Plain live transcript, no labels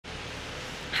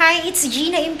Hi, it's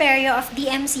Gina Imperio of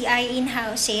DMCI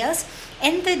In-House Sales,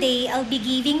 and today I'll be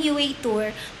giving you a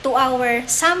tour to our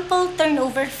sample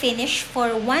turnover finish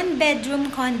for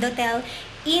 1-bedroom condo-tel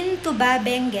in Tuba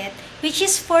Benguet, which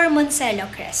is for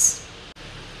Moncello Crest.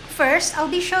 First,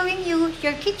 I'll be showing you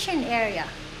your kitchen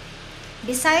area.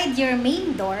 Beside your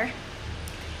main door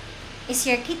is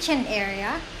your kitchen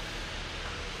area,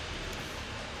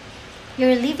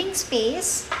 your living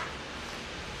space,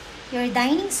 your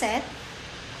dining set.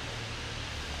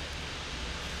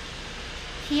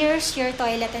 Here's your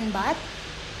toilet and bath,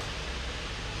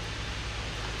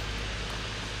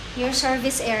 your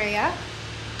service area,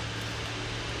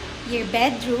 your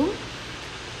bedroom,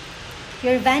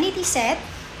 your vanity set,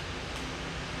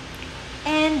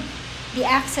 and the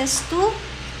access to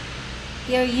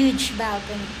your huge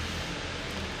balcony.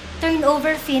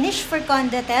 Turnover finish for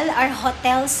condo-tel are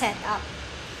hotel setup.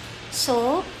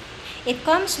 So, it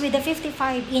comes with a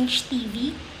 55-inch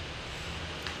TV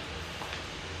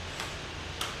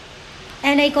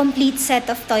and a complete set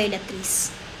of toiletries.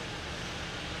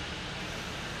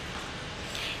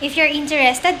 If you're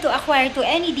interested to acquire to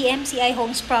any DMCI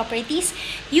Homes properties,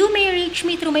 you may reach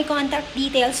me through my contact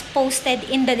details posted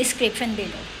in the description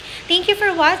below. Thank you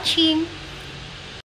for watching!